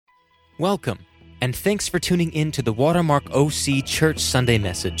Welcome, and thanks for tuning in to the Watermark OC Church Sunday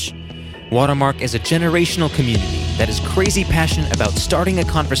Message. Watermark is a generational community that is crazy passionate about starting a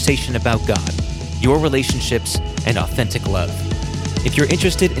conversation about God, your relationships, and authentic love. If you're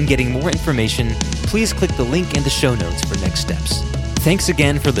interested in getting more information, please click the link in the show notes for next steps. Thanks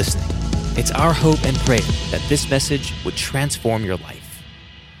again for listening. It's our hope and prayer that this message would transform your life.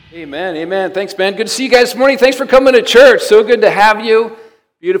 Amen, amen. Thanks, man. Good to see you guys this morning. Thanks for coming to church. So good to have you.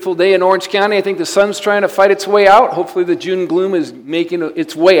 Beautiful day in Orange County. I think the sun's trying to fight its way out. Hopefully the June gloom is making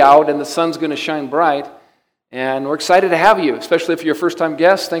its way out and the sun's going to shine bright. And we're excited to have you, especially if you're a first-time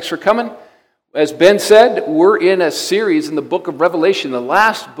guest. Thanks for coming. As Ben said, we're in a series in the book of Revelation, the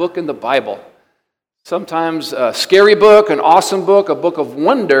last book in the Bible. Sometimes a scary book, an awesome book, a book of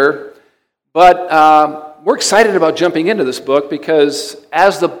wonder. But we're excited about jumping into this book because,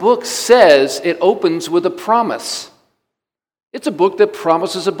 as the book says, it opens with a promise. It's a book that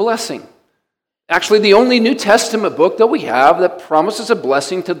promises a blessing. Actually, the only New Testament book that we have that promises a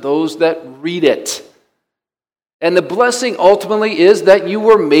blessing to those that read it. And the blessing ultimately is that you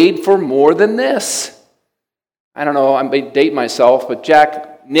were made for more than this. I don't know, I may date myself, but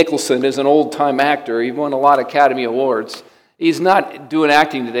Jack Nicholson is an old-time actor. He won a lot of Academy Awards. He's not doing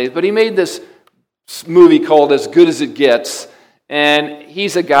acting today, but he made this movie called As Good as It Gets. And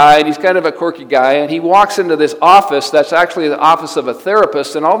he's a guy, and he's kind of a quirky guy, and he walks into this office that's actually the office of a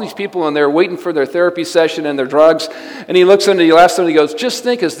therapist, and all these people in there waiting for their therapy session and their drugs, and he looks into the last one and he goes, just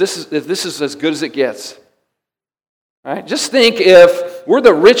think if this is as good as it gets. All right? Just think if we're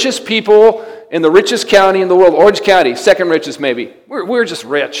the richest people in the richest county in the world, Orange County, second richest maybe. We're just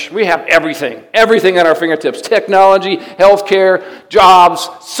rich. We have everything at our fingertips. Technology, healthcare, jobs,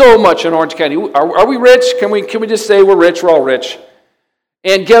 so much in Orange County. Are we rich? Can we just say we're rich? We're all rich.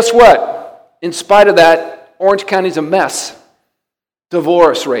 And guess what? In spite of that, Orange County's a mess.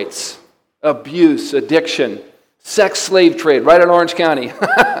 Divorce rates, abuse, addiction, sex slave trade, right in Orange County.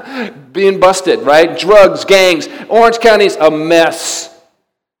 Being busted, right? Drugs, gangs. Orange County's a mess.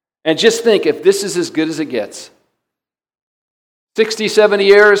 And just think, if this is as good as it gets. 60, 70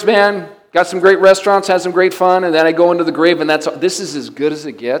 years, man, got some great restaurants, had some great fun, and then I go into the grave, and this is as good as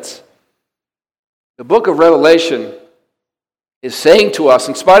it gets. The book of Revelation is saying to us,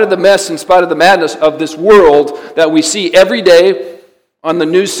 in spite of the mess, in spite of the madness of this world that we see every day on the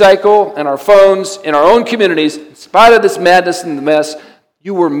news cycle, and our phones, in our own communities, in spite of this madness and the mess,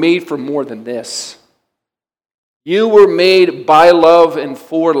 you were made for more than this. You were made by love and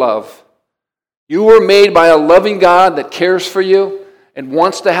for love. You were made by a loving God that cares for you and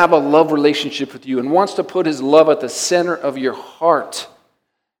wants to have a love relationship with you and wants to put his love at the center of your heart.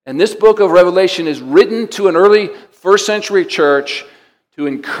 And this book of Revelation is written to an early first century church to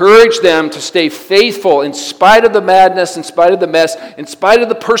encourage them to stay faithful in spite of the madness, in spite of the mess, in spite of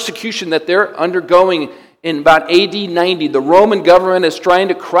the persecution that they're undergoing in about AD 90. The Roman government is trying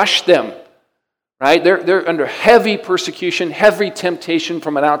to crush them. Right? They're under heavy persecution, heavy temptation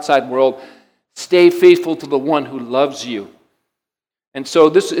from an outside world. Stay faithful to the one who loves you. And so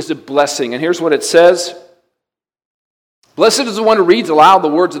this is a blessing. And here's what it says. Blessed is the one who reads aloud the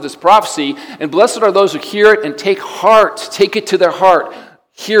words of this prophecy, and blessed are those who hear it and take it to their heart.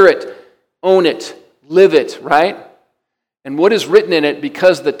 Hear it, own it, live it, right? And what is written in it,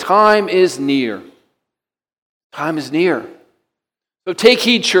 because the time is near. Time is near. So take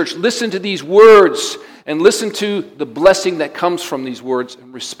heed, church. Listen to these words and listen to the blessing that comes from these words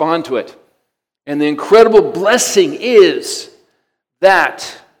and respond to it. And the incredible blessing is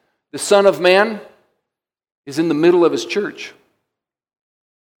that the Son of Man is in the middle of his church.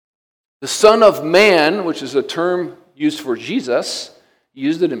 The Son of Man, which is a term used for Jesus, he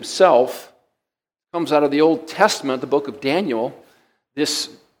used it himself, comes out of the Old Testament, the book of Daniel, this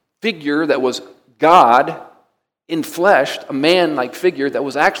figure that was God, enfleshed, a man-like figure that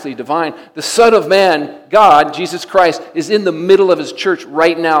was actually divine. The Son of Man, God, Jesus Christ, is in the middle of his church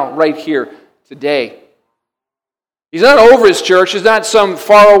right now, right here, today. He's not over his church. He's not some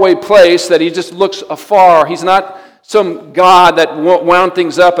faraway place that he just looks afar. He's not some God that wound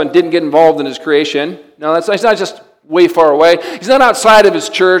things up and didn't get involved in his creation. No, he's not just way far away. He's not outside of his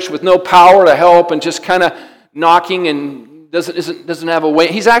church with no power to help and just kind of knocking and doesn't have a way.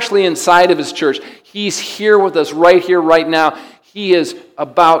 He's actually inside of his church. He's here with us right here, right now. He is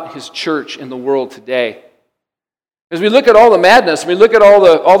about his church in the world today. As we look at all the madness, we look at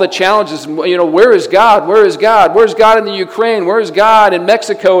all the challenges, where is God? Where is God? Where is God in the Ukraine? Where is God in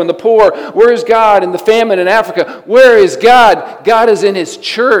Mexico and the poor? Where is God in the famine in Africa? Where is God? God is in his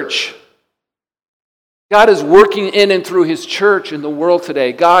church. God is working in and through His church in the world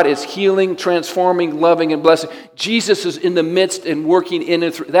today. God is healing, transforming, loving, and blessing. Jesus is in the midst and working in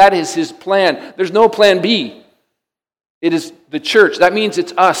and through. That is His plan. There's no plan B. It is the church. That means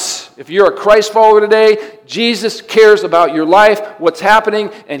it's us. If you're a Christ follower today, Jesus cares about your life, what's happening,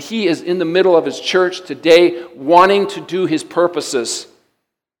 and He is in the middle of His church today, wanting to do His purposes.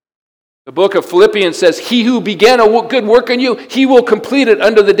 The book of Philippians says, He who began a good work in you, He will complete it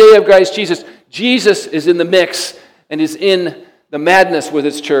unto the day of Christ Jesus. Jesus is in the mix and is in the madness with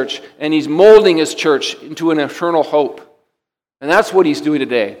His church, and He's molding His church into an eternal hope. And that's what He's doing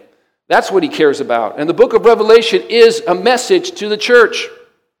today. That's what He cares about. And the book of Revelation is a message to the church.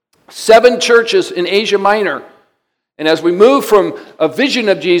 7 churches in Asia Minor. And as we move from a vision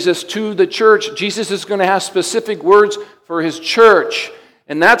of Jesus to the church, Jesus is going to have specific words for His church.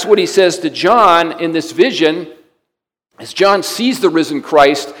 And that's what He says to John in this vision. As John sees the risen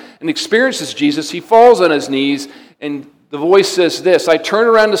Christ and experiences Jesus, he falls on his knees, and the voice says this, I turned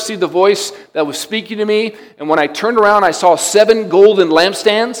around to see the voice that was speaking to me, and when I turned around, I saw 7 golden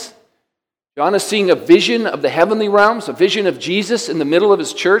lampstands. John is seeing a vision of the heavenly realms, a vision of Jesus in the middle of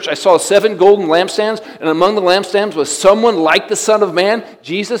His church. I saw 7 golden lampstands, and among the lampstands was someone like the Son of Man,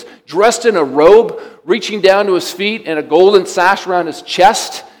 Jesus, dressed in a robe, reaching down to His feet, and a golden sash around His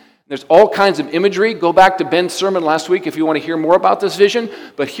chest. There's all kinds of imagery. Go back to Ben's sermon last week if you want to hear more about this vision.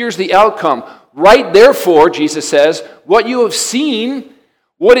 But here's the outcome. Right, therefore, Jesus says, what you have seen,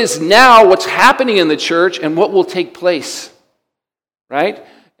 what is now, what's happening in the church, and what will take place. Right?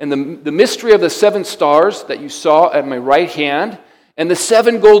 And the mystery of the 7 stars that you saw at my right hand and the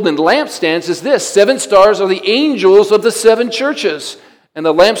 7 golden lampstands is this. 7 stars are the angels of the 7 churches, and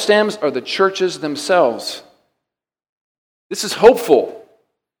the lampstands are the churches themselves. This is hopeful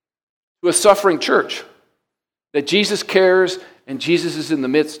to a suffering church, that Jesus cares and Jesus is in the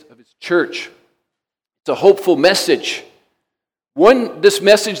midst of His church. It's a hopeful message. This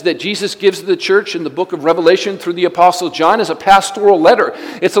message that Jesus gives to the church in the book of Revelation through the Apostle John is a pastoral letter.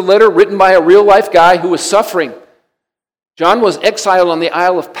 It's a letter written by a real-life guy who was suffering. John was exiled on the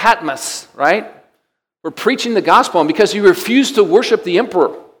Isle of Patmos, right? For preaching the gospel, and because he refused to worship the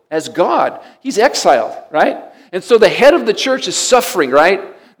emperor as God, he's exiled, right? And so the head of the church is suffering, right?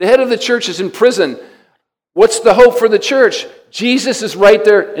 The head of the church is in prison. What's the hope for the church? Jesus is right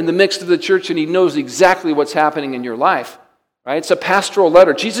there in the midst of the church, and He knows exactly what's happening in your life. Right? It's a pastoral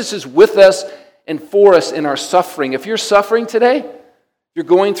letter. Jesus is with us and for us in our suffering. If you're suffering today, you're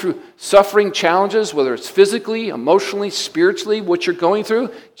going through suffering challenges, whether it's physically, emotionally, spiritually, what you're going through,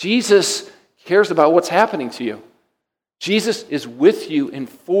 Jesus cares about what's happening to you. Jesus is with you and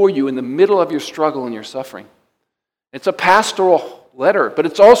for you in the middle of your struggle and your suffering. It's a pastoral letter, but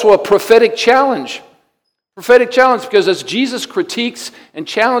it's also a prophetic challenge. Prophetic challenge because as Jesus critiques and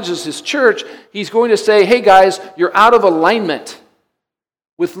challenges His church, He's going to say, hey guys, you're out of alignment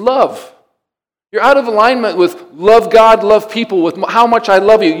with love. You're out of alignment with love God, love people, with how much I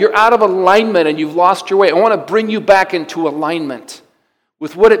love you. You're out of alignment and you've lost your way. I want to bring you back into alignment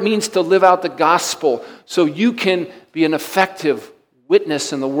with what it means to live out the gospel so you can be an effective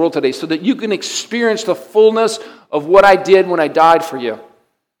witness in the world today, so that you can experience the fullness of what I did when I died for you.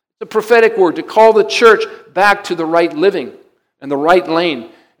 It's a prophetic word to call the church back to the right living and the right lane.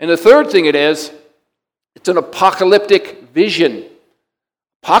 And the third thing it's an apocalyptic vision.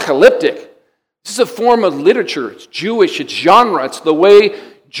 Apocalyptic. This is a form of literature. It's Jewish, it's genre. It's the way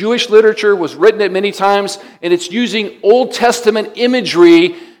Jewish literature was written at many times, and it's using Old Testament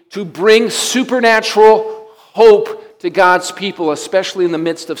imagery to bring supernatural hope to God's people, especially in the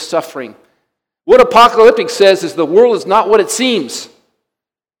midst of suffering. What apocalyptic says is the world is not what it seems.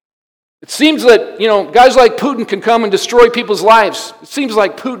 It seems that, guys like Putin can come and destroy people's lives. It seems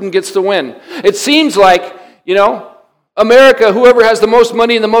like Putin gets to win. It seems like, America, whoever has the most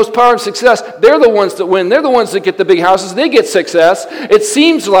money and the most power and success, they're the ones that win. They're the ones that get the big houses. They get success. It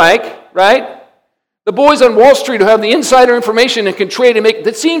seems like, right? The boys on Wall Street who have the insider information and can trade and make,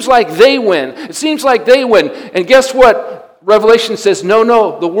 it seems like they win. It seems like they win. And guess what? Revelation says,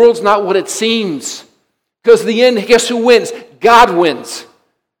 no, the world's not what it seems. Because in the end, guess who wins? God wins.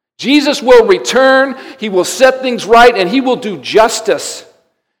 Jesus will return, He will set things right, and He will do justice.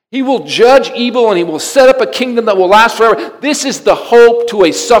 He will judge evil, and He will set up a kingdom that will last forever. This is the hope to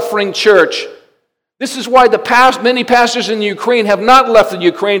a suffering church. This is why many pastors in Ukraine have not left the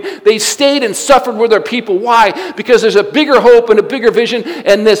Ukraine. They stayed and suffered with their people. Why? Because there's a bigger hope and a bigger vision,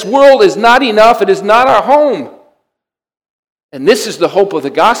 and this world is not enough. It is not our home. And this is the hope of the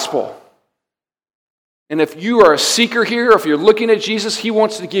gospel. And if you are a seeker here, if you're looking at Jesus, He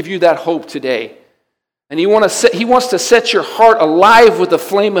wants to give you that hope today. And he wants to set your heart alive with the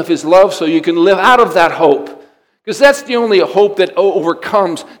flame of his love so you can live out of that hope. Because that's the only hope that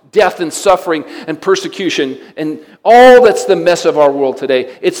overcomes death and suffering and persecution and all that's the mess of our world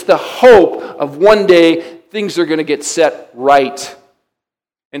today. It's the hope of one day things are going to get set right.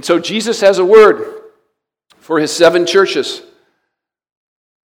 And so Jesus has a word for his 7 churches.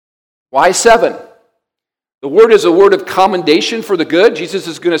 Why 7? The word is a word of commendation for the good. Jesus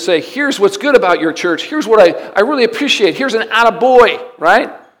is going to say, here's what's good about your church. Here's what I really appreciate. Here's an attaboy,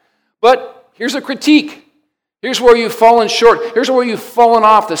 right? But here's a critique. Here's where you've fallen short. Here's where you've fallen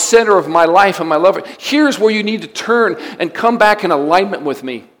off the center of my life and my love. Here's where you need to turn and come back in alignment with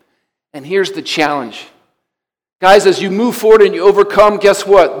me. And here's the challenge. Guys, as you move forward and you overcome, guess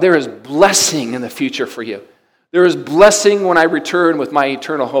what? There is blessing in the future for you. There is blessing when I return with my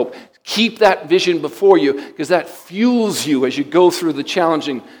eternal hope. Keep that vision before you because that fuels you as you go through the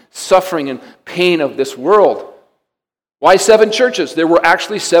challenging suffering and pain of this world. Why 7 churches? There were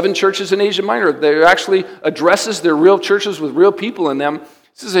actually 7 churches in Asia Minor. They're actually addresses. They're real churches with real people in them.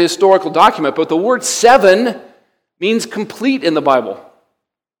 This is a historical document, but the word 7 means complete in the Bible.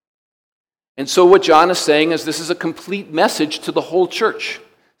 And so what John is saying is this is a complete message to the whole church.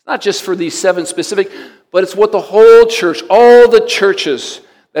 It's not just for these 7 specific, but it's what the whole church, all the churches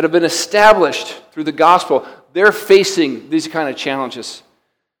that have been established through the gospel, they're facing these kind of challenges.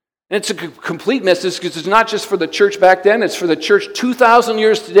 And it's a complete message because it's not just for the church back then, it's for the church 2,000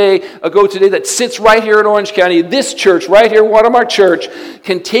 years ago today that sits right here in Orange County. This church right here, Watermark Church,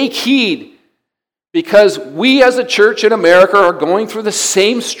 can take heed because we as a church in America are going through the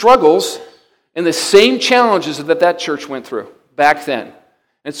same struggles and the same challenges that church went through back then.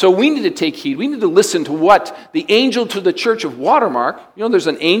 And so we need to take heed. We need to listen to what the angel to the church of Watermark, there's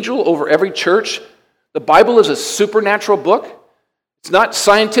an angel over every church. The Bible is a supernatural book. It's not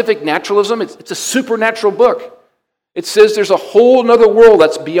scientific naturalism. It's a supernatural book. It says there's a whole other world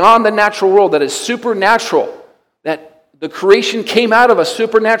that's beyond the natural world that is supernatural, that the creation came out of a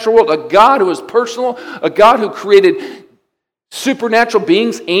supernatural world, a God who is personal, a God who created supernatural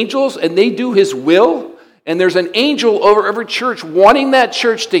beings, angels, and they do his will. And there's an angel over every church wanting that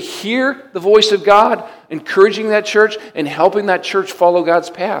church to hear the voice of God, encouraging that church, and helping that church follow God's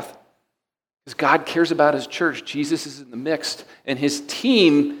path. Because God cares about his church. Jesus is in the mix, and his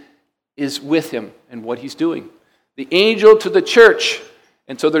team is with him and what he's doing. The angel to the church.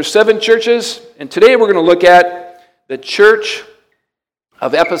 And so there's 7 churches, and today we're going to look at the church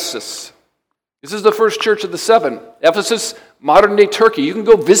of Ephesus. This is the first church of the 7. Ephesus, modern-day Turkey. You can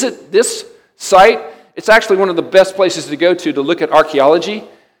go visit this site. It's actually one of the best places to go to look at archaeology.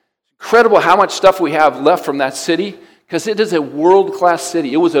 Incredible how much stuff we have left from that city. Because it is a world-class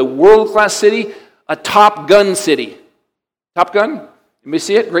city. It was a world-class city, a Top Gun city. Top Gun? Let me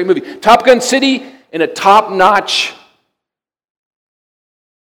see it. Great movie. Top Gun city in a top-notch.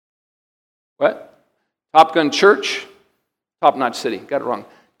 What? Top Gun church, top-notch city. Got it wrong.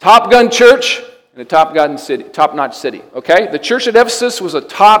 Top Gun church in a top-notch city. Okay? The church at Ephesus was a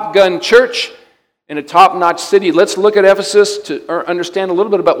Top Gun church in a top-notch city. Let's look at Ephesus to understand a little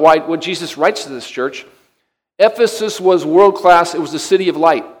bit about what Jesus writes to this church. Ephesus was world-class. It was the city of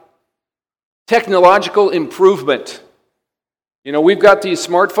light. Technological improvement. We've got these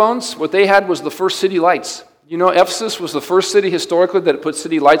smartphones. What they had was the first city lights. Ephesus was the first city historically that put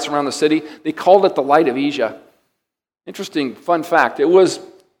city lights around the city. They called it the Light of Asia. Interesting, fun fact. It was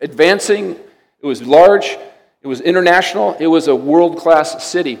advancing. It was large. It was international. It was a world-class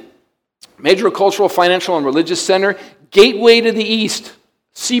city. Major cultural, financial, and religious center. Gateway to the east.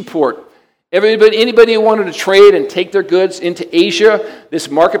 Seaport. Anybody who wanted to trade and take their goods into Asia, this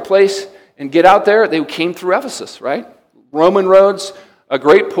marketplace, and get out there, they came through Ephesus, right? Roman roads, a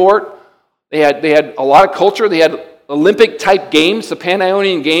great port. They had a lot of culture. They had Olympic-type games. The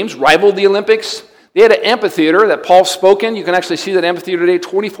Pan-Ionian Games rivaled the Olympics. They had an amphitheater that Paul spoke in. You can actually see that amphitheater today,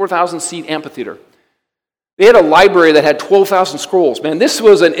 24,000-seat amphitheater. They had a library that had 12,000 scrolls. Man, this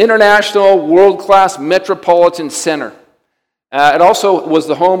was an international, world-class metropolitan center. It also was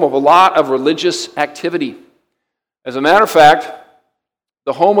the home of a lot of religious activity. As a matter of fact,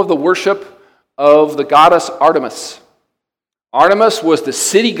 the home of the worship of the goddess Artemis. Artemis was the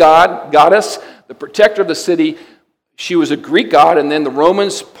city goddess, the protector of the city. She was a Greek god, and then the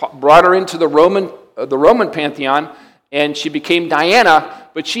Romans brought her into the Roman pantheon, and she became Diana,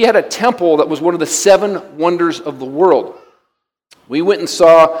 but she had a temple that was one of the 7 wonders of the world. We went and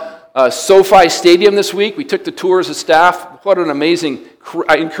saw SoFi Stadium this week. We took the tour as a staff. What an amazing,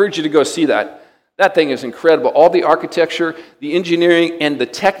 I encourage you to go see that. That thing is incredible. All the architecture, the engineering, and the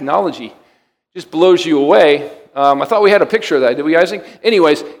technology just blows you away. I thought we had a picture of that. Did we, Isaac?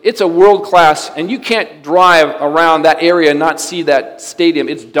 Anyways, it's a world class, and you can't drive around that area and not see that stadium.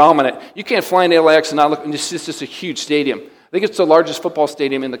 It's dominant. You can't fly in LAX and not look, and it's just a huge stadium. I think it's the largest football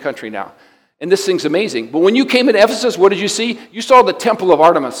stadium in the country now. And this thing's amazing. But when you came into Ephesus, what did you see? You saw the Temple of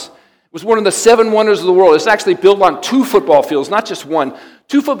Artemis. It was one of the 7 wonders of the world. It's actually built on 2 football fields, not just one.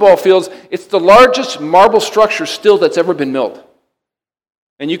 2 football fields. It's the largest marble structure still that's ever been built.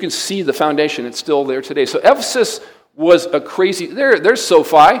 And you can see the foundation. It's still there today. So Ephesus was a crazy... There's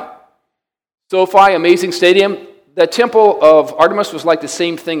SoFi. SoFi, amazing stadium. The Temple of Artemis was like the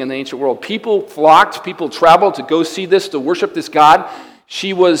same thing in the ancient world. People flocked, people traveled to go see this, to worship this god.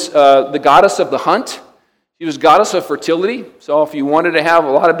 She was the goddess of the hunt. She was goddess of fertility. So if you wanted to have a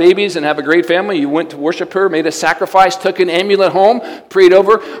lot of babies and have a great family, you went to worship her, made a sacrifice, took an amulet home, prayed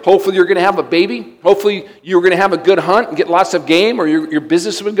over. Hopefully you're going to have a baby. Hopefully you're going to have a good hunt and get lots of game, or your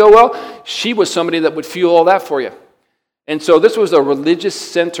business would go well. She was somebody that would fuel all that for you. And so this was a religious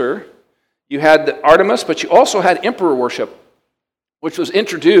center. You had the Artemis, but you also had emperor worship, which was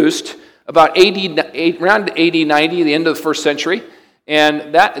introduced about around AD 90, the end of the 1st century.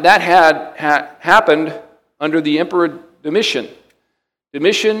 And that had happened under the Emperor Domitian.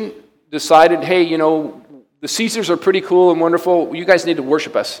 Domitian decided, hey, the Caesars are pretty cool and wonderful. You guys need to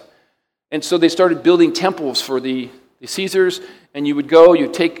worship us. And so they started building temples for the Caesars, and you would go,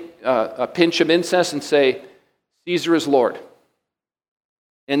 you'd take a pinch of incense and say, Caesar is Lord.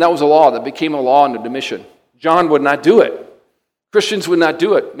 And that was a law that became a law under Domitian. John would not do it. Christians would not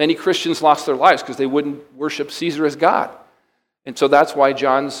do it. Many Christians lost their lives because they wouldn't worship Caesar as God. And so that's why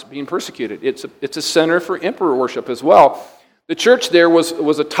John's being persecuted. It's a center for emperor worship as well. The church there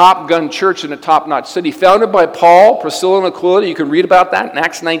was a Top Gun church in a top-notch city, founded by Paul, Priscilla, and Aquila. You can read about that in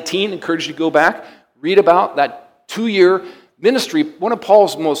Acts 19. I encourage you to go back, read about that 2-year ministry, one of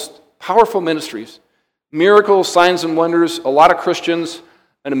Paul's most powerful ministries. Miracles, signs, and wonders, a lot of Christians,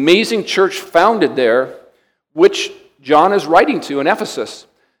 an amazing church founded there, which John is writing to in Ephesus.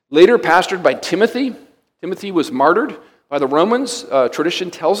 Later pastored by Timothy. Timothy was martyred by the Romans, tradition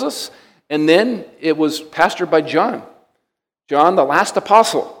tells us, and then it was pastored by John. John, the last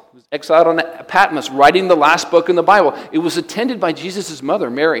apostle, was exiled on Patmos, writing the last book in the Bible. It was attended by Jesus' mother,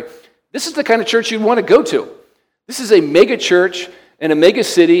 Mary. This is the kind of church you'd want to go to. This is a mega church in a mega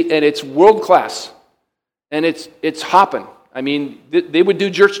city, and it's world class, and it's hopping. I mean, they would do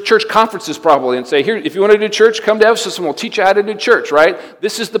church conferences probably and say, here, if you want to do church, come to Ephesus and we'll teach you how to do church, right?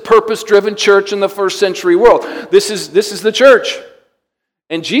 This is the purpose-driven church in the 1st century world. This is the church.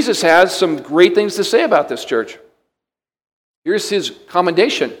 And Jesus has some great things to say about this church. Here's his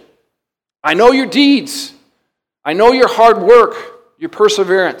commendation. I know your deeds. I know your hard work, your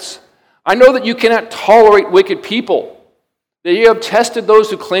perseverance. I know that you cannot tolerate wicked people, that you have tested those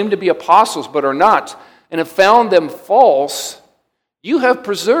who claim to be apostles but are not, and have found them false. You have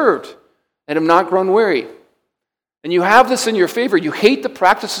preserved and have not grown weary. And you have this in your favor. You hate the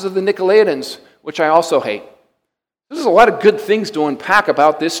practices of the Nicolaitans, which I also hate. There's a lot of good things to unpack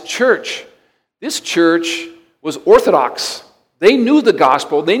about this church. This church was orthodox. They knew the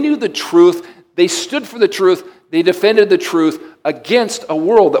gospel. They knew the truth. They stood for the truth. They defended the truth against a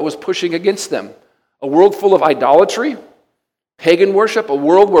world that was pushing against them. A world full of idolatry, pagan worship, a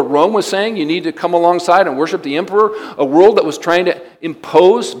world where Rome was saying you need to come alongside and worship the emperor, a world that was trying to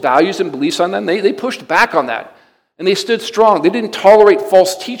impose values and beliefs on them. They pushed back on that, and they stood strong. They didn't tolerate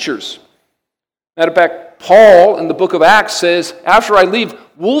false teachers. Matter of fact, Paul in the book of Acts says, after I leave,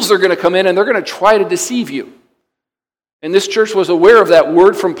 wolves are going to come in and they're going to try to deceive you. And this church was aware of that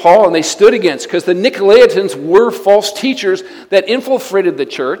word from Paul, and they stood against, because the Nicolaitans were false teachers that infiltrated the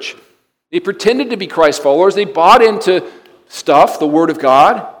church. They pretended to be Christ followers. They bought into stuff, the Word of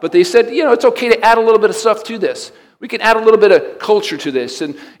God, but they said, it's okay to add a little bit of stuff to this. We can add a little bit of culture to this,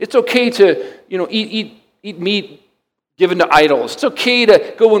 and it's okay to, eat meat given to idols. It's okay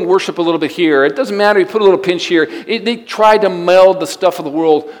to go and worship a little bit here. It doesn't matter, you put a little pinch here. They tried to meld the stuff of the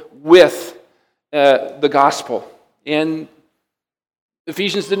world with the gospel, and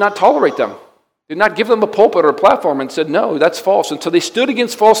Ephesians did not tolerate them. Did not give them a pulpit or a platform and said, no, that's false. And so they stood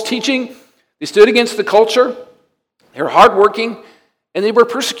against false teaching. They stood against the culture. They were hardworking, and they were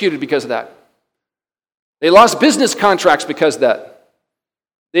persecuted because of that. They lost business contracts because of that.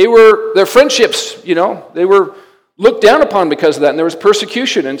 Their friendships, they were looked down upon because of that, and there was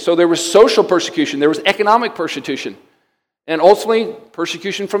persecution. And so there was social persecution. There was economic persecution. And ultimately,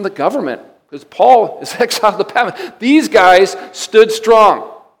 persecution from the government, because Paul is exiled to Patmos. These guys stood strong.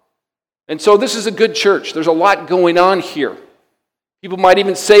 And so this is a good church. There's a lot going on here. People might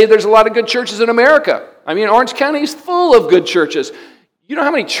even say there's a lot of good churches in America. I mean, Orange County is full of good churches. You know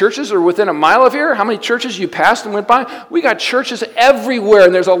how many churches are within a mile of here? How many churches you passed and went by? We got churches everywhere,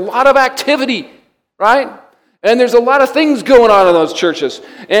 and there's a lot of activity, right? And there's a lot of things going on in those churches.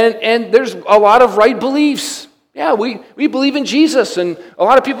 And there's a lot of right beliefs. Yeah, we believe in Jesus, and a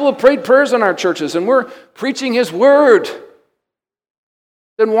lot of people have prayed prayers in our churches, and we're preaching His Word.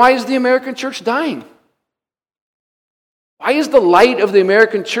 Then why is the American church dying? Why is the light of the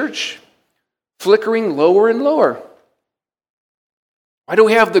American church flickering lower and lower? Why do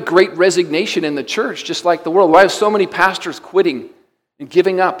we have the great resignation in the church, just like the world? Why have so many pastors quitting and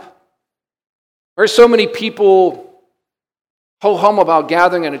giving up? Why are so many people ho-hum about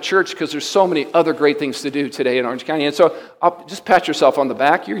gathering in a church because there's so many other great things to do today in Orange County? And so I'll just pat yourself on the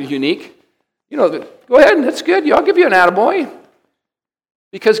back. You're unique. Go ahead, and that's good. I'll give you an attaboy.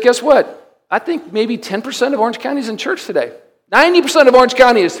 Because guess what? I think maybe 10% of Orange County is in church today. 90% of Orange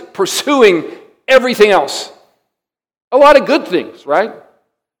County is pursuing everything else. A lot of good things, right?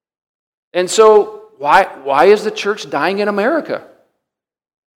 And so why is the church dying in America?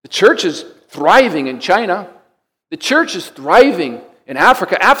 The church is thriving in China. The church is thriving in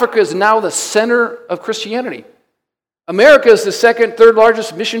Africa. Africa is now the center of Christianity. America is the second, third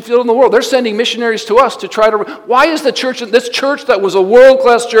largest mission field in the world. They're sending missionaries to us to try to... Why is this church that was a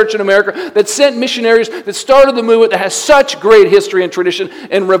world-class church in America, that sent missionaries, that started the movement, that has such great history and tradition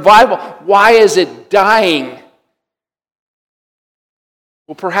and revival, why is it dying?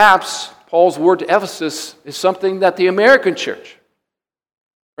 Well, perhaps Paul's word to Ephesus is something that the American church,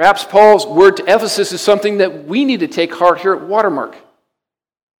 perhaps Paul's word to Ephesus is something that we need to take heart here at Watermark.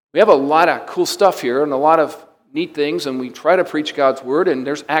 We have a lot of cool stuff here and a lot of neat things, and we try to preach God's word, and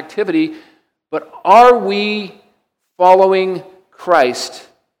there's activity, but are we following Christ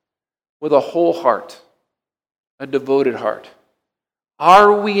with a whole heart, a devoted heart?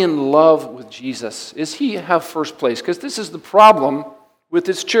 Are we in love with Jesus? Is He have first place? Because this is the problem with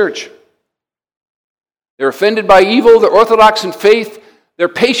this church. They're offended by evil, they're orthodox in faith, they're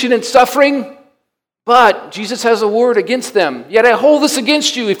patient in suffering, but Jesus has a word against them. Yet I hold this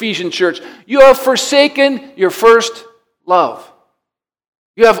against you, Ephesian church. You have forsaken your first love.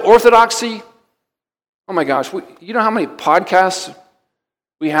 You have orthodoxy. Oh my gosh, you know how many podcasts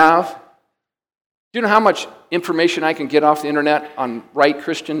we have? Do you know how much information I can get off the internet on right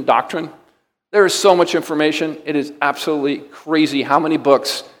Christian doctrine? There is so much information. It is absolutely crazy how many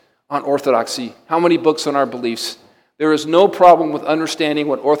books on orthodoxy, how many books on our beliefs. There is no problem with understanding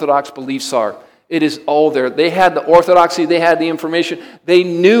what orthodox beliefs are. It is all there. They had the orthodoxy, they had the information. They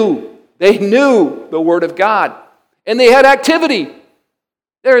knew the Word of God. And they had activity.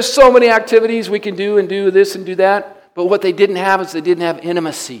 There are so many activities we can do and do this and do that. But what they didn't have is they didn't have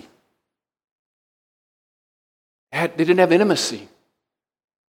intimacy. They didn't have intimacy.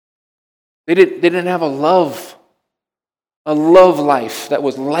 They didn't have a love life that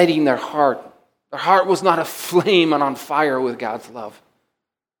was lighting their heart. Their heart was not aflame and on fire with God's love.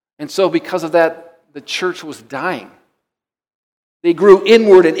 And so because of that, the church was dying. They grew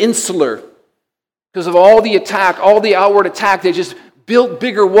inward and insular. Because of all the attack, all the outward attack, they just built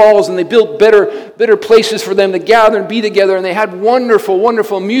bigger walls and they built better places for them to gather and be together. And they had wonderful,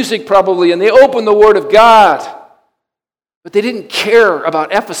 wonderful music probably. And they opened the Word of God. But they didn't care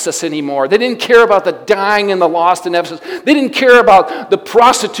about Ephesus anymore. They didn't care about the dying and the lost in Ephesus. They didn't care about the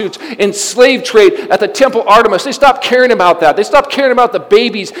prostitutes and slave trade at the Temple Artemis. They stopped caring about that. They stopped caring about the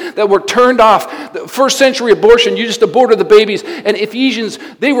babies that were turned off. The first century abortion, you just aborted the babies. And Ephesians,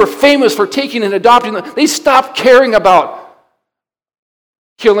 they were famous for taking and adopting them. They stopped caring about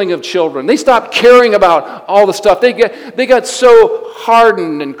killing of children. They stopped caring about all the stuff. They got so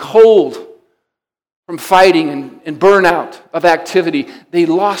hardened and cold from fighting and burnout of activity. They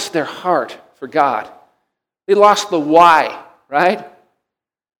lost their heart for God. They lost the why, right?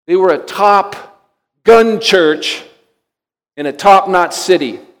 They were a top gun church in a top-notch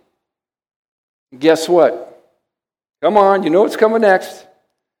city. Guess what? Come on, you know what's coming next.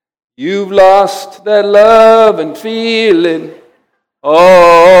 You've lost that love and feeling.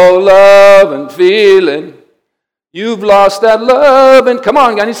 Oh, love and feeling. You've lost that love, and come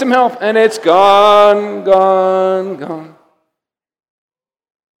on, I need some help. And it's gone, gone, gone.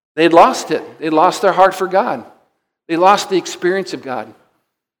 They'd lost it. They lost their heart for God. They lost the experience of God.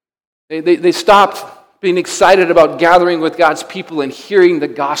 They stopped being excited about gathering with God's people and hearing the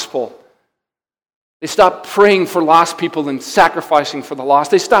gospel. They stopped praying for lost people and sacrificing for the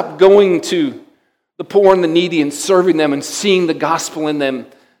lost. They stopped going to the poor and the needy and serving them and seeing the gospel in them.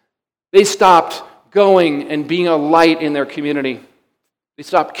 They stopped going and being a light in their community. They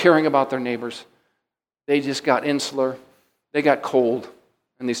stopped caring about their neighbors. They just got insular. They got cold,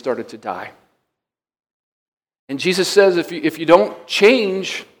 and they started to die. And Jesus says if you don't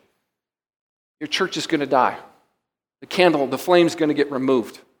change, your church is going to die. The candle, the flame's going to get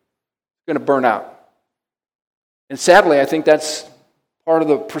removed. It's going to burn out. And sadly, I think that's part of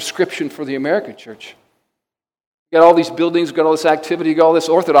the prescription for the American church. You got all these buildings, you got all this activity, you got all this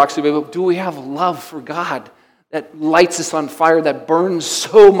orthodoxy, but do we have love for God that lights us on fire, that burns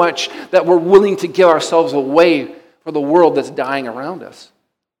so much that we're willing to give ourselves away for the world that's dying around us?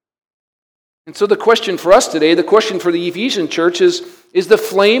 And so the question for us today, the question for the Ephesian church is the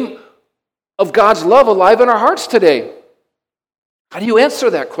flame of God's love alive in our hearts today? How do you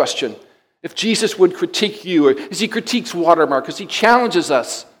answer that question? If Jesus would critique you, or as he critiques Watermark, as he challenges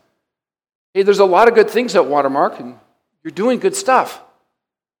us, hey, there's a lot of good things at Watermark, and you're doing good stuff.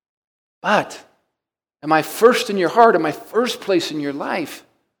 But am I first in your heart? Am I first place in your life?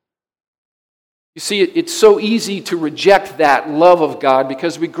 You see, it's so easy to reject that love of God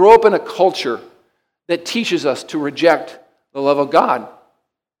because we grow up in a culture that teaches us to reject the love of God.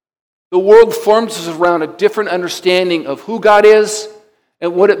 The world forms us around a different understanding of who God is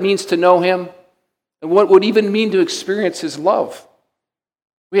and what it means to know Him and what it would even mean to experience His love.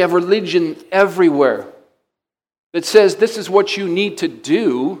 We have religion everywhere that says this is what you need to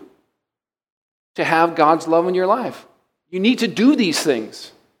do to have God's love in your life. You need to do these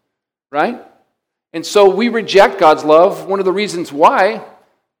things, right? And so we reject God's love. One of the reasons why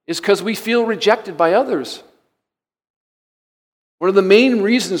is because we feel rejected by others. One of the main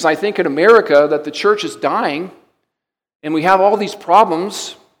reasons, I think, in America that the church is dying, and we have all these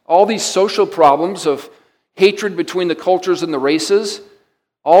problems, all these social problems of hatred between the cultures and the races,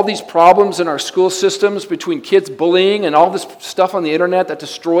 all these problems in our school systems between kids bullying and all this stuff on the internet that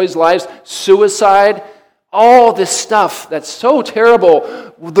destroys lives, suicide, all this stuff that's so terrible.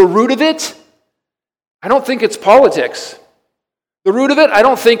 The root of it, I don't think it's politics. The root of it, I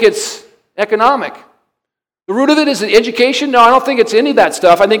don't think it's economic. The root of it is education? No, I don't think it's any of that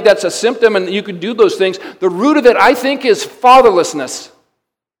stuff. I think that's a symptom and you can do those things. The root of it, I think, is fatherlessness.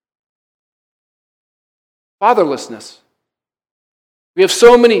 Fatherlessness. We have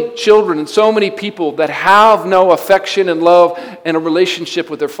so many children and so many people that have no affection and love and a relationship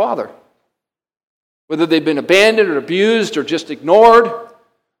with their father. Whether they've been abandoned or abused or just ignored,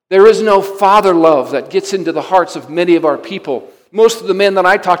 there is no father love that gets into the hearts of many of our people. Most of the men that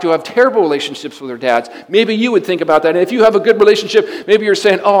I talk to have terrible relationships with their dads. Maybe you would think about that. And if you have a good relationship, maybe you're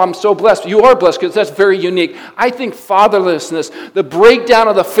saying, oh, I'm so blessed. You are blessed because that's very unique. I think fatherlessness, the breakdown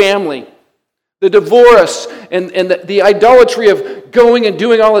of the family, the divorce, and the idolatry of going and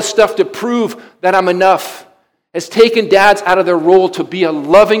doing all this stuff to prove that I'm enough has taken dads out of their role to be a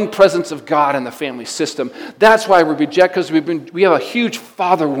loving presence of God in the family system. That's why we reject, because we have a huge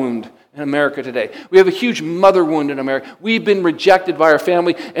father wound in America today. We have a huge mother wound in America. We've been rejected by our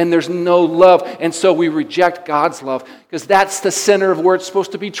family, and there's no love, and so we reject God's love, because that's the center of where it's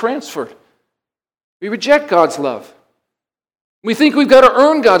supposed to be transferred. We reject God's love. We think we've got to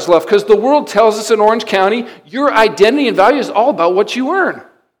earn God's love, because the world tells us in Orange County, your identity and value is all about what you earn.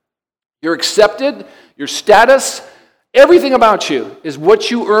 You're accepted, your status, everything about you is what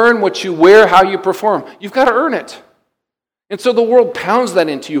you earn, what you wear, how you perform. You've got to earn it. And so the world pounds that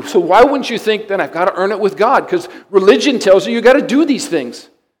into you. So why wouldn't you think, then I've got to earn it with God? Because religion tells you got to do these things.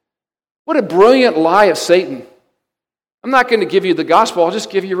 What a brilliant lie of Satan. I'm not going to give you the gospel, I'll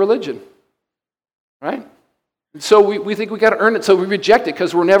just give you religion. Right? And so we think we got to earn it, so we reject it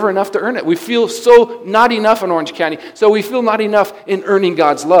because we're never enough to earn it. We feel so not enough in Orange County, so we feel not enough in earning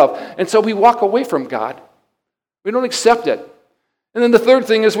God's love. And so we walk away from God. We don't accept it. And then the third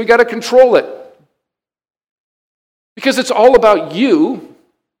thing is we got to control it. Because it's all about you.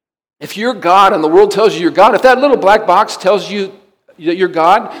 If you're God and the world tells you you're God, if that little black box tells you that you're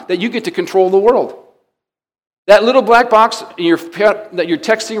God, that you get to control the world. That little black box that you're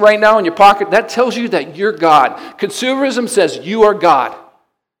texting right now in your pocket, that tells you that you're God. Consumerism says you are God.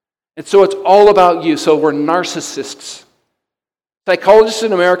 And so it's all about you. So we're narcissists. Psychologists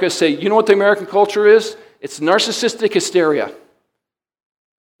in America say, you know what the American culture is? It's narcissistic hysteria.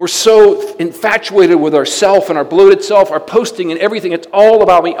 We're so infatuated with ourself and our bloated self, our posting and everything. It's all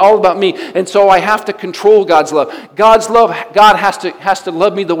about me, all about me. And so I have to control God's love. God's love, God has to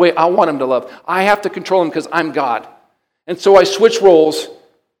love me the way I want Him to love. I have to control Him because I'm God. And so I switch roles.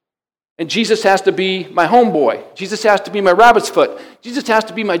 And Jesus has to be my homeboy. Jesus has to be my rabbit's foot. Jesus has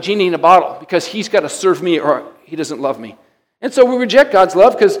to be my genie in a bottle because He's got to serve me or He doesn't love me. And so we reject God's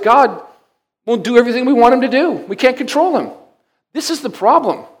love because God won't do everything we want Him to do. We can't control Him. This is the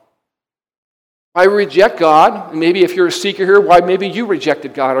problem. Why we reject God, and maybe if you're a seeker here, why maybe you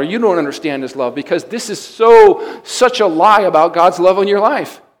rejected God or you don't understand His love, because this is such a lie about God's love in your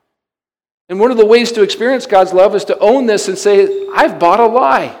life. And one of the ways to experience God's love is to own this and say, I've bought a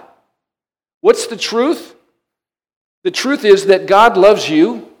lie. What's the truth? The truth is that God loves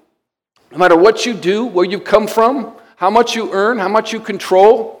you no matter what you do, where you've come from, how much you earn, how much you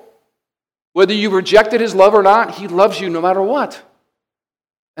control. Whether you rejected his love or not, he loves you no matter what.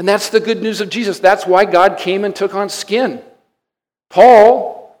 And that's the good news of Jesus. That's why God came and took on skin.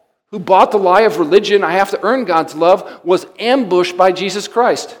 Paul, who bought the lie of religion, I have to earn God's love, was ambushed by Jesus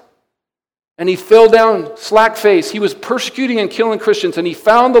Christ. And he fell down slack-faced. He was persecuting and killing Christians, and he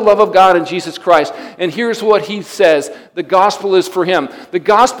found the love of God in Jesus Christ. And here's what he says. The gospel is for him. The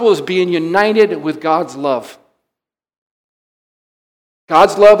gospel is being united with God's love.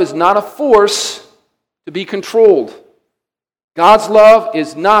 God's love is not a force to be controlled. God's love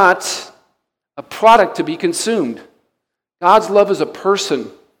is not a product to be consumed. God's love is a person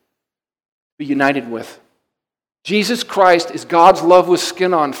to be united with. Jesus Christ is God's love with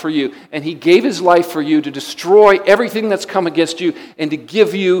skin on for you, and he gave his life for you to destroy everything that's come against you and to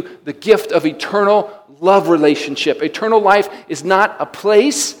give you the gift of eternal love relationship. Eternal life is not a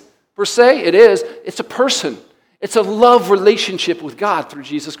place per se, it's a person. It's a love relationship with God through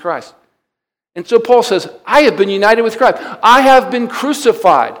Jesus Christ. And so Paul says, I have been united with Christ. I have been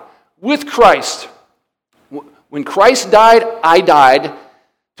crucified with Christ. When Christ died, I died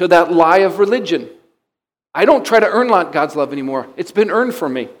to that lie of religion. I don't try to earn God's love anymore. It's been earned for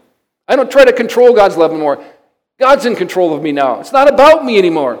me. I don't try to control God's love anymore. God's in control of me now. It's not about me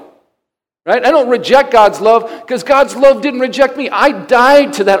anymore. Right? I don't reject God's love because God's love didn't reject me. I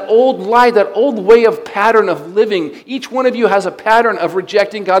died to that old lie, that old way of pattern of living. Each one of you has a pattern of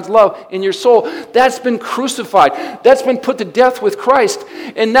rejecting God's love in your soul. That's been crucified. That's been put to death with Christ.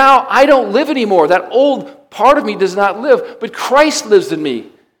 And now I don't live anymore. That old part of me does not live, but Christ lives in me.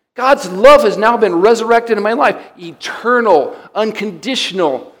 God's love has now been resurrected in my life. Eternal,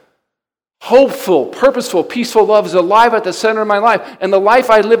 unconditional, hopeful, purposeful, peaceful love is alive at the center of my life. And the life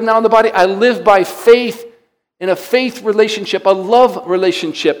I live now in the body, I live by faith, in a faith relationship, a love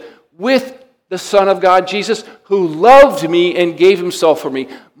relationship with the Son of God, Jesus, who loved me and gave himself for me.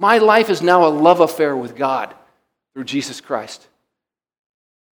 My life is now a love affair with God through Jesus Christ.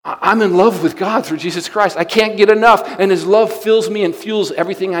 I'm in love with God through Jesus Christ. I can't get enough, and his love fills me and fuels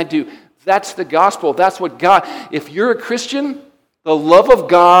everything I do. That's the gospel. That's what God, if you're a Christian, the love of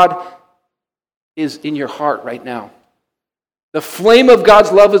God is in your heart right now. The flame of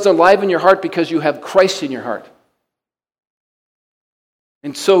God's love is alive in your heart because you have Christ in your heart.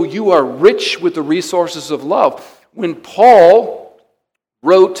 And so you are rich with the resources of love. When Paul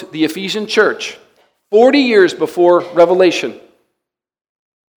wrote the Ephesian church, 40 years before Revelation,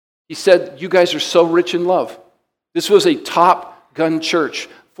 he said, you guys are so rich in love. This was a Top Gun church.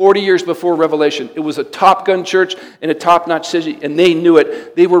 40 years before Revelation. It was a Top Gun church in a top-notch city, and they knew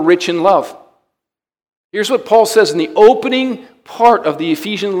it. They were rich in love. Here's what Paul says in the opening part of the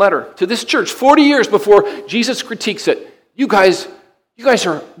Ephesian letter to this church, 40 years before Jesus critiques it. You guys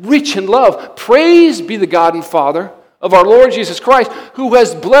are rich in love. Praise be the God and Father of our Lord Jesus Christ, who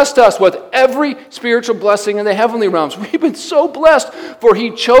has blessed us with every spiritual blessing in the heavenly realms. We've been so blessed, for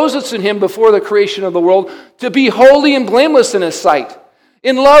he chose us in him before the creation of the world to be holy and blameless in his sight.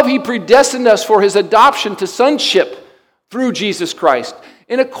 In love, he predestined us for his adoption to sonship through Jesus Christ,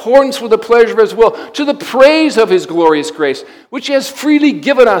 in accordance with the pleasure of his will, to the praise of his glorious grace, which he has freely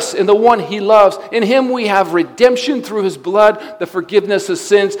given us in the one he loves. In him we have redemption through his blood, the forgiveness of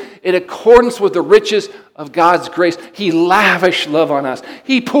sins, in accordance with the riches of God's grace. He lavished love on us.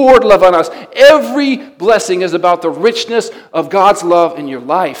 He poured love on us. Every blessing is about the richness of God's love in your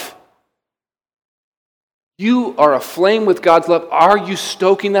life. You are aflame with God's love. Are you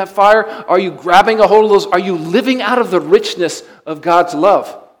stoking that fire? Are you grabbing a hold of those? Are you living out of the richness of God's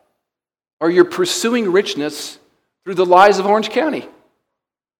love? Are you pursuing richness through the lies of Orange County?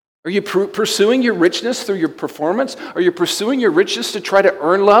 Are you pursuing your richness through your performance? Are you pursuing your richness to try to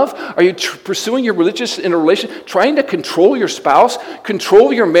earn love? Are you pursuing your richness in a relationship, trying to control your spouse,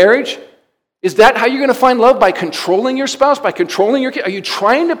 control your marriage? Is that how you're going to find love? By controlling your spouse, by controlling your kid? Are you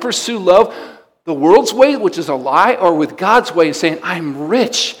trying to pursue love the world's way, which is a lie, or with God's way, saying, I'm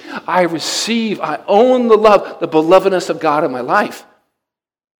rich, I receive, I own the love, the belovedness of God in my life?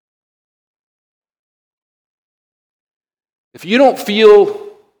 If you don't feel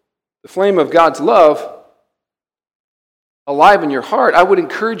the flame of God's love alive in your heart, I would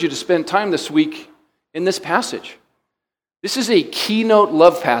encourage you to spend time this week in this passage. This is a keynote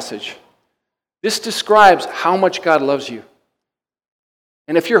love passage. This describes how much God loves you.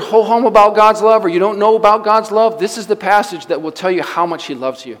 And if you're ho-hum about God's love or you don't know about God's love, this is the passage that will tell you how much he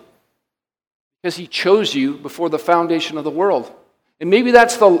loves you. Because he chose you before the foundation of the world. And maybe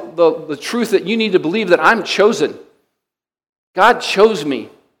that's the truth that you need to believe, that I'm chosen. God chose me.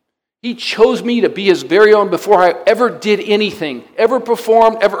 He chose me to be His very own before I ever did anything, ever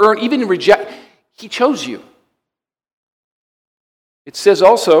performed, ever earned, even reject. He chose you. It says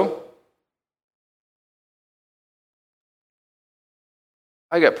also,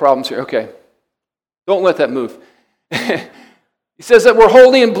 I got problems here. Okay. Don't let that move. He says that we're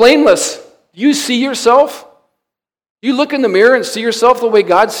holy and blameless. Do you see yourself? Do you look in the mirror and see yourself the way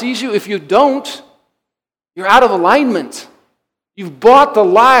God sees you? If you don't, you're out of alignment. You've bought the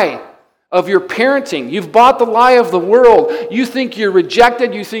lie of your parenting. You've bought the lie of the world. You think you're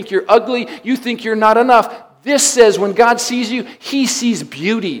rejected. You think you're ugly. You think you're not enough. This says when God sees you, He sees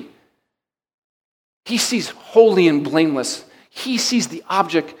beauty. He sees holy and blameless. He sees the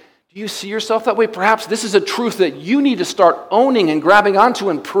object. Do you see yourself that way? Perhaps this is a truth that you need to start owning and grabbing onto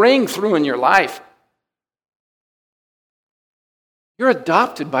and praying through in your life. You're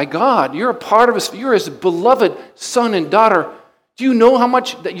adopted by God. You're a part of His. You're His beloved son and daughter. Do you know how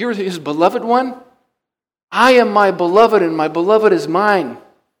much that you're His beloved one? I am my beloved, and my beloved is mine.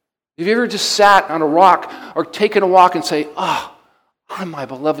 Have you ever just sat on a rock or taken a walk and say, "Oh, I'm my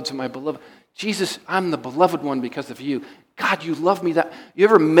beloved to my beloved. Jesus, I'm the beloved one because of you. God, you love me that." You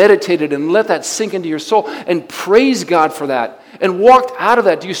ever meditated and let that sink into your soul and praise God for that and walked out of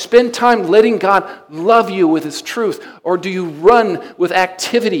that? Do you spend time letting God love you with His truth, or do you run with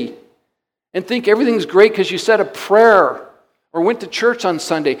activity and think everything's great because you said a prayer or went to church on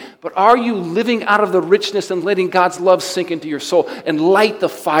Sunday? But are you living out of the richness and letting God's love sink into your soul and light the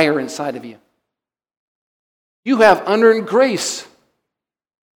fire inside of you? You have unearned grace.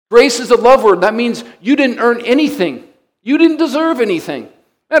 Grace is a love word. That means you didn't earn anything. You didn't deserve anything.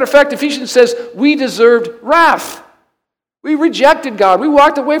 Matter of fact, Ephesians says we deserved wrath. We rejected God. We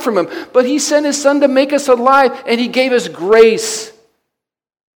walked away from Him. But He sent His Son to make us alive, and He gave us grace.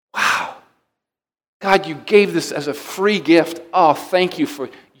 Wow. God, you gave this as a free gift. Oh, thank you for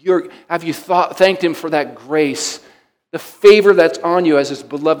thanked Him for that grace, the favor that's on you as His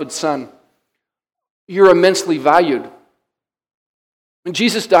beloved Son. You're immensely valued. When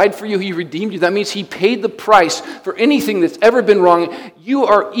Jesus died for you, He redeemed you. That means He paid the price for anything that's ever been wrong. You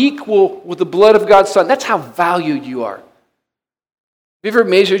are equal with the blood of God's Son. That's how valued you are. Have you ever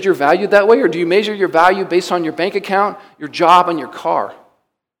measured your value that way? Or do you measure your value based on your bank account, your job, and your car?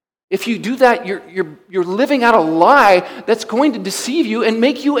 If you do that, you're living out a lie that's going to deceive you and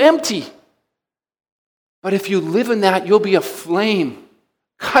make you empty. But if you live in that, you'll be a flame.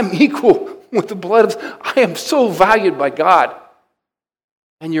 I'm equal with the blood of... I am so valued by God.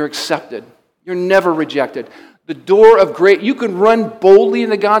 And you're accepted. You're never rejected. The door of grace, you can run boldly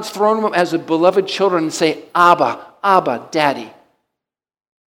into God's throne room as a beloved children and say, Abba, Abba, Daddy.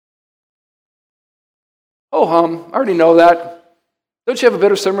 Oh, I already know that. Don't you have a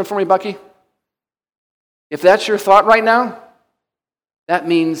better sermon for me, Bucky? If that's your thought right now, that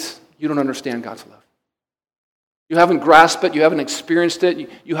means you don't understand God's love. You haven't grasped it. You haven't experienced it.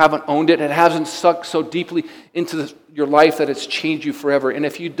 You haven't owned it. It hasn't sucked so deeply into your life that it's changed you forever. And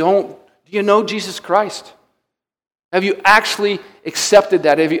if you don't, do you know Jesus Christ? Have you actually accepted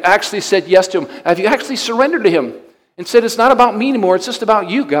that? Have you actually said yes to Him? Have you actually surrendered to Him and said, it's not about me anymore. It's just about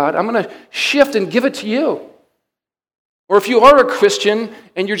you, God. I'm going to shift and give it to you. Or if you are a Christian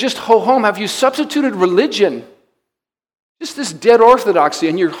and you're just ho-hum, have you substituted religion? Just this dead orthodoxy,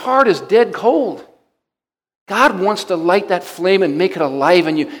 and your heart is dead cold. God wants to light that flame and make it alive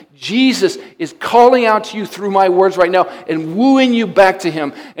in you. Jesus is calling out to you through my words right now and wooing you back to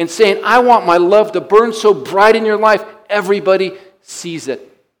Him and saying, I want my love to burn so bright in your life, everybody sees it.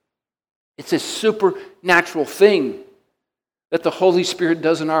 It's a supernatural thing that the Holy Spirit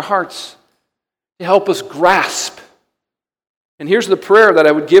does in our hearts to help us grasp. And here's the prayer that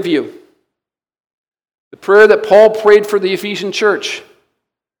I would give you. The prayer that Paul prayed for the Ephesian church.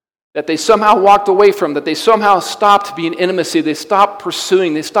 That they somehow walked away from, that they somehow stopped being intimacy, they stopped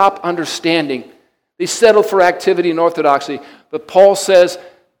pursuing, they stopped understanding. They settled for activity and orthodoxy. But Paul says,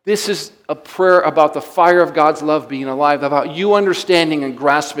 this is a prayer about the fire of God's love being alive, about you understanding and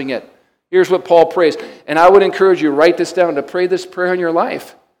grasping it. Here's what Paul prays. And I would encourage you, write this down, to pray this prayer in your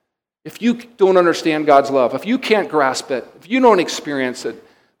life. If you don't understand God's love, if you can't grasp it, if you don't experience it,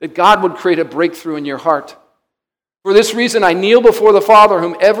 that God would create a breakthrough in your heart. For this reason, I kneel before the Father,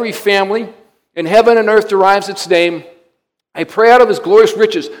 whom every family in heaven and earth derives its name. I pray out of His glorious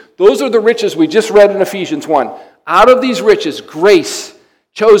riches. Those are the riches we just read in Ephesians 1. Out of these riches, grace,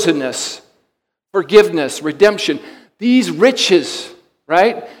 chosenness, forgiveness, redemption. These riches,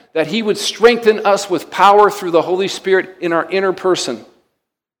 right? That He would strengthen us with power through the Holy Spirit in our inner person,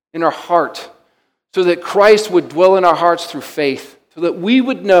 in our heart, so that Christ would dwell in our hearts through faith. so that we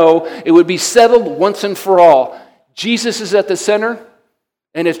would know it would be settled once and for all. Jesus is at the center,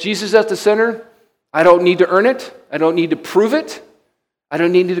 and if Jesus is at the center, I don't need to earn it. I don't need to prove it. I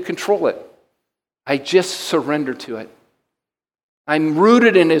don't need to control it. I just surrender to it. I'm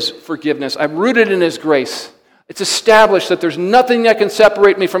rooted in His forgiveness. I'm rooted in His grace. It's established that there's nothing that can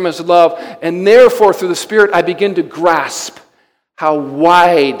separate me from His love, and therefore, through the Spirit, I begin to grasp how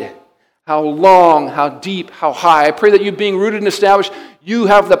wide, how long, how deep, how high. I pray that you, being rooted and established, you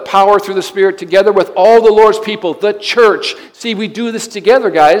have the power through the Spirit together with all the Lord's people, the church. See, we do this together,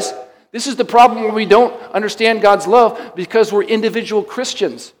 guys. This is the problem where we don't understand God's love because we're individual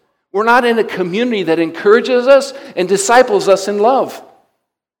Christians. We're not in a community that encourages us and disciples us in love.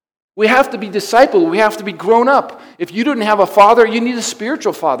 We have to be discipled. We have to be grown up. If you didn't have a father, you need a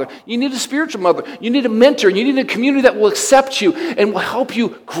spiritual father. You need a spiritual mother. You need a mentor. You need a community that will accept you and will help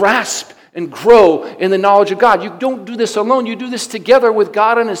you grasp and grow in the knowledge of God. You don't do this alone. You do this together with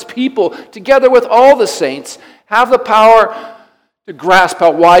God and His people, together with all the saints. Have the power to grasp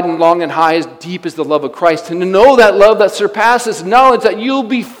how wide and long and high, as deep is the love of Christ, and to know that love that surpasses knowledge, that you'll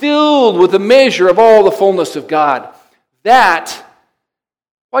be filled with the measure of all the fullness of God.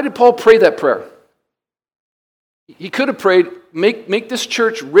 Why did Paul pray that prayer? He could have prayed, make this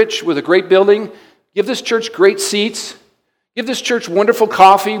church rich with a great building, give this church great seats, give this church wonderful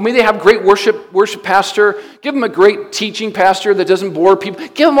coffee, may they have great worship pastor, give them a great teaching pastor that doesn't bore people,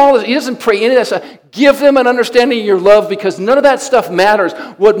 give them all this. He doesn't pray any of that stuff. Give them an understanding of your love, because none of that stuff matters.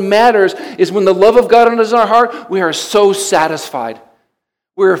 What matters is when the love of God is in our heart, we are so satisfied.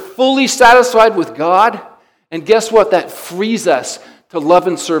 We're fully satisfied with God, and guess what? That frees us to love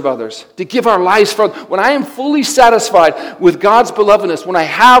and serve others, to give our lives for others. When I am fully satisfied with God's belovedness, when I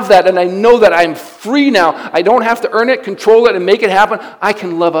have that and I know that I'm free now, I don't have to earn it, control it, and make it happen, I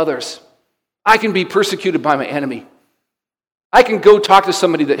can love others. I can be persecuted by my enemy. I can go talk to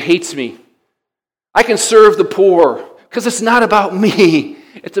somebody that hates me. I can serve the poor, because it's not about me.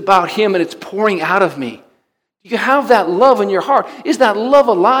 It's about Him, and it's pouring out of me. You have that love in your heart. Is that love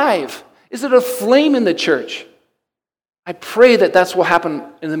alive? Is it a flame in the church? I pray that that's what will happen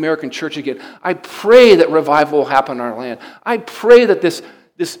in the American church again. I pray that revival will happen in our land. I pray that this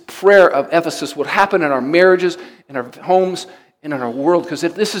prayer of Ephesus would happen in our marriages, in our homes, and in our world, because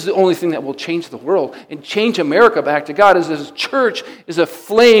if this is the only thing that will change the world and change America back to God, is this church is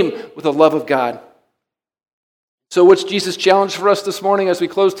aflame with the love of God. So what's Jesus' challenge for us this morning as we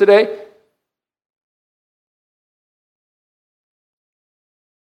close today?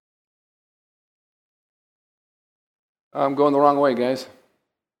 I'm going the wrong way, guys.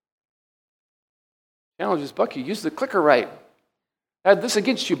 Challenge is, Bucky, use the clicker right. I had this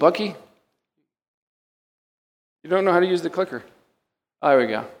against you, Bucky. You don't know how to use the clicker. Oh, there we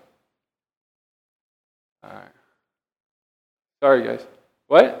go. All right. Sorry, guys.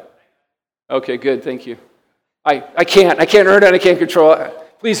 What? Okay, good. Thank you. I can't earn it. I can't control it.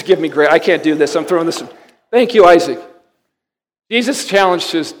 Please give me grace. I can't do this. I'm throwing this. Thank you, Isaac. Jesus'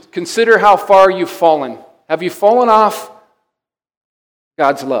 challenge is consider how far you've fallen. Have you fallen off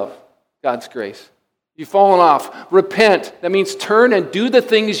God's love, God's grace? You've fallen off. Repent. That means turn and do the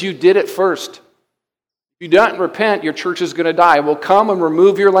things you did at first. If you don't repent, your church is going to die. We'll come and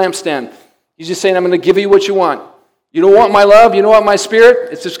remove your lampstand. He's just saying, I'm going to give you what you want. You don't want my love, you don't want my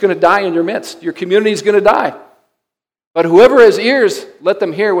Spirit, it's just going to die in your midst. Your community is going to die. But whoever has ears, let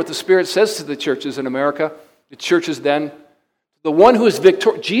them hear what the Spirit says to the churches in America, the churches then. The one who is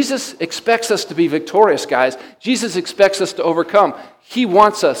victorious, Jesus expects us to be victorious, guys. Jesus expects us to overcome. He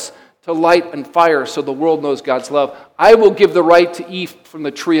wants us to light and fire so the world knows God's love. I will give the right to eat from the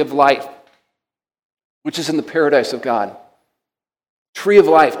tree of life, which is in the paradise of God. Tree of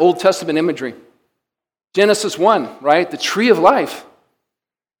life, Old Testament imagery. Genesis 1, right? The tree of life.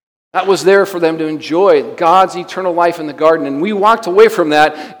 That was there for them to enjoy God's eternal life in the garden. And we walked away from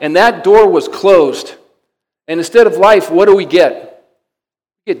that, and that door was closed. And instead of life, what do we get?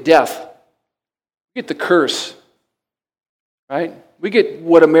 We get death. We get the curse. Right? We get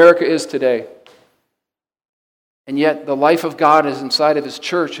what America is today. And yet the life of God is inside of His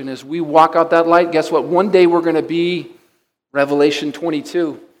church. And as we walk out that light, guess what? One day we're going to be Revelation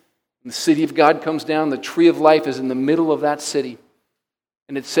 22. And the city of God comes down. The tree of life is in the middle of that city.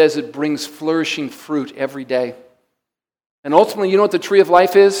 And it says it brings flourishing fruit every day. And ultimately, you know what the tree of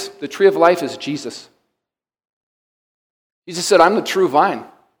life is? The tree of life is Jesus. Jesus said, I'm the true vine.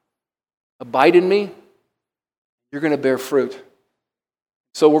 Abide in me, you're going to bear fruit.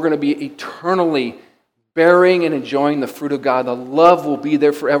 So we're going to be eternally bearing and enjoying the fruit of God. The love will be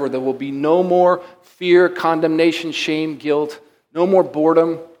there forever. There will be no more fear, condemnation, shame, guilt, no more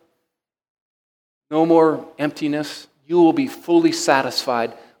boredom, no more emptiness. you will be fully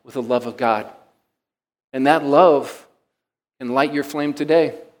satisfied with the love of God. And that love can light your flame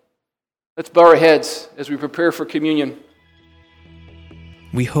today. Let's bow our heads as we prepare for communion.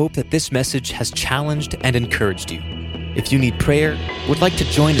 We hope that this message has challenged and encouraged you. If you need prayer, would like to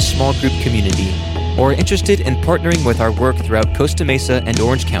join a small group community, or are interested in partnering with our work throughout Costa Mesa and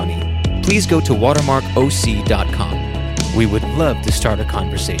Orange County, please go to watermarkoc.com. We would love to start a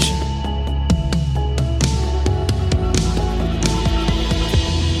conversation.